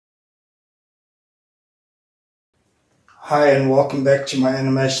Hi and welcome back to my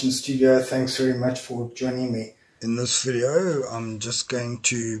animation studio. Thanks very much for joining me. In this video I'm just going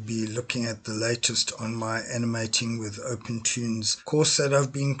to be looking at the latest on my Animating with OpenToonz course that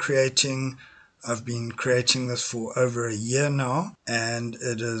I've been creating. I've been creating this for over a year now and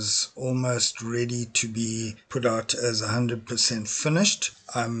it is almost ready to be put out as 100% finished.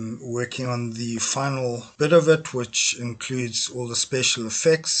 I'm working on the final bit of it, which includes all the special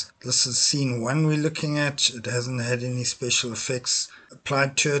effects. This is scene 1 we're looking at. It hasn't had any special effects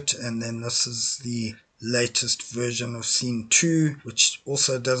applied to it, and then this is the latest version of scene 2, which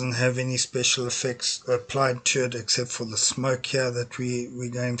also doesn't have any special effects applied to it except for the smoke here that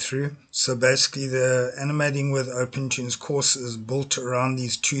we're going through. So basically the Animating with OpenToonz course is built around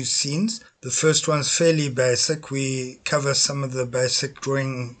these two scenes. The first one's fairly basic. We cover some of the basic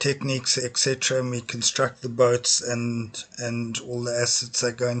drawing techniques, etc., and we construct the boats and all the assets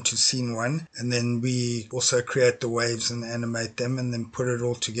that go into scene 1, and then we also create the waves and animate them and then put it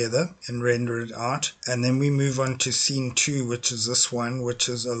all together and render it out. And then we move on to scene 2, which is this one, which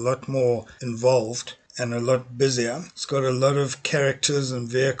is a lot more involved and a lot busier. It's got a lot of characters and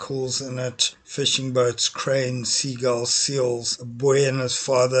vehicles in it. Fishing boats, cranes, seagulls, seals, a boy and his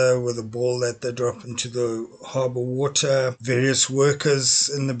father with a ball that they drop into the harbor water, various workers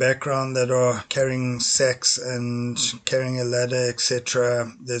in the background that are carrying sacks and carrying a ladder,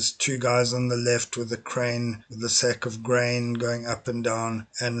 etc. There's two guys on the left with a crane with a sack of grain going up and down,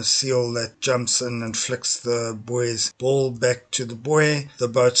 and a seal that jumps in and flicks the boy's ball back to the boy. The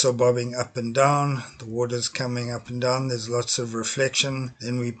boats are bobbing up and down, the water's coming up and down, there's lots of reflection.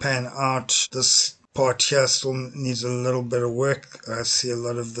 Then we pan out. This part here still needs a little bit of work. I see a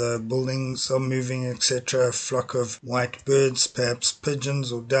lot of the buildings are moving, etc. A flock of white birds, perhaps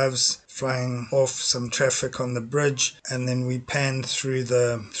pigeons or doves, flying off, some traffic on the bridge, and then we pan through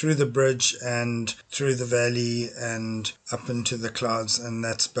the bridge and through the valley and up into the clouds, and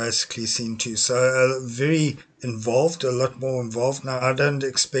that's basically scene 2. So very involved, a lot more involved. Now I don't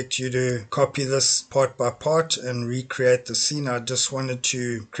expect you to copy this part by part and recreate the scene. I just wanted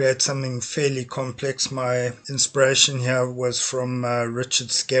to create something fairly complex. My inspiration here was from Richard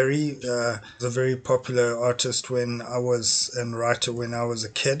Scarry, a very popular artist and writer when I was a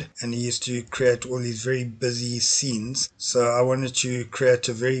kid, and he used to create all these very busy scenes. So I wanted to create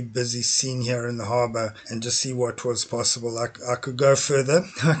a very busy scene here in the harbor and just see what was possible. I could go further,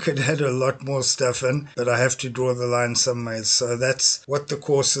 I could add a lot more stuff in, but I have to draw the line somewhere. So that's what the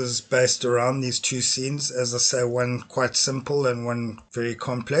course is based around, these two scenes. As I say, one quite simple and one very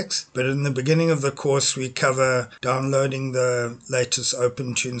complex. But in the beginning of the course we cover downloading the latest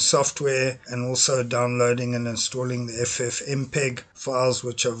OpenToonz software and also downloading and installing the FFmpeg files,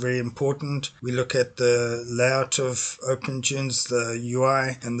 which are very important. We look at the layout of OpenToonz, the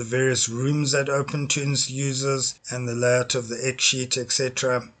UI and the various rooms that OpenToonz uses, and the layout of the X-sheet,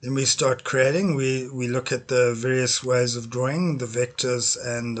 etc. Then we start creating. We look at the various ways of drawing, the vectors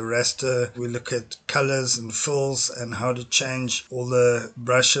and the raster. We look at colors and fills and how to change all the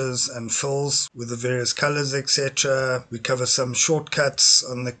brushes and fills with the various colors, etc. We cover some shortcuts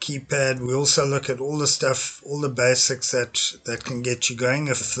on the keypad. We also look at all the stuff, all the basics that can get you going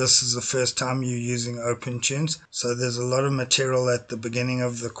if this is the first time you're using OpenToonz. So there's a lot of material at the beginning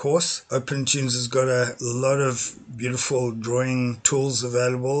of the course. OpenToonz has got a lot of beautiful drawing tools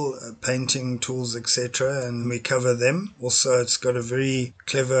available, painting tools, etc., and we cover them. Also, it's got a very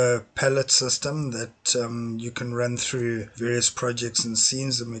clever palette system that you can run through various projects and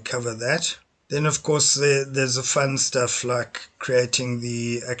scenes, and we cover that. Then of course there's the fun stuff like creating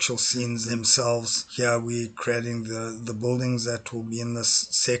the actual scenes themselves. Here we're creating the buildings that will be in this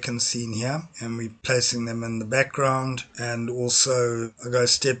second scene here, and we're placing them in the background, and also I go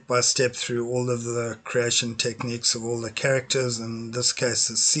step by step through all of the creation techniques of all the characters. In this case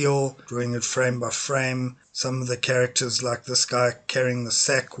the seal, drawing it frame by frame. Some of the characters, like this guy carrying the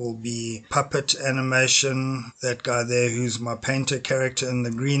sack, will be puppet animation. That guy there who's my painter character in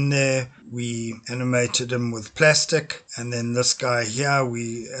the green there, we animated him with plastic. And then this guy here,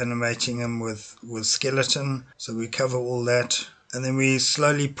 we animating him with skeleton. So we cover all that. And then we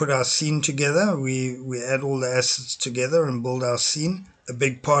slowly put our scene together. We add all the assets together and build our scene. A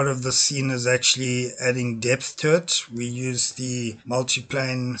big part of the scene is actually adding depth to it. We use the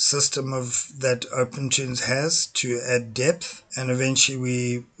multiplane system that OpenToonz has to add depth. and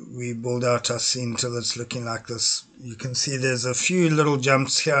eventually we build out our scene till it's looking like this. You can see there's a few little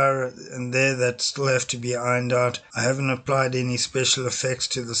jumps here and there that still have to be ironed out. I haven't applied any special effects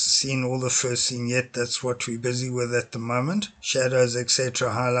to the scene or the first scene yet. That's what we're busy with at the moment. Shadows,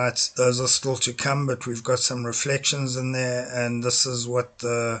 etc., highlights, those are still to come, but we've got some reflections in there, and this is what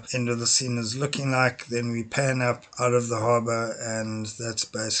the end of the scene is looking like. Then we pan up out of the harbor, and that's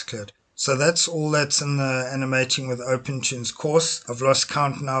basically it. So that's all that's in the Animating with OpenToonz course. I've lost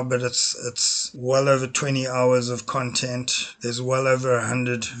count now, but it's well over 20 hours of content. There's well over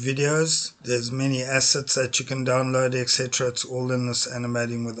 100 videos. There's many assets that you can download, etc. It's all in this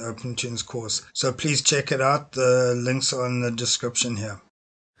Animating with OpenToonz course. So please check it out. The links are in the description here.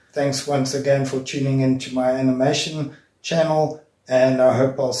 Thanks once again for tuning into my animation channel, and I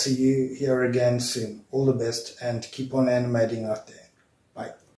hope I'll see you here again soon. All the best, and keep on animating out there.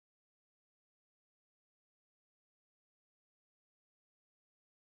 Bye.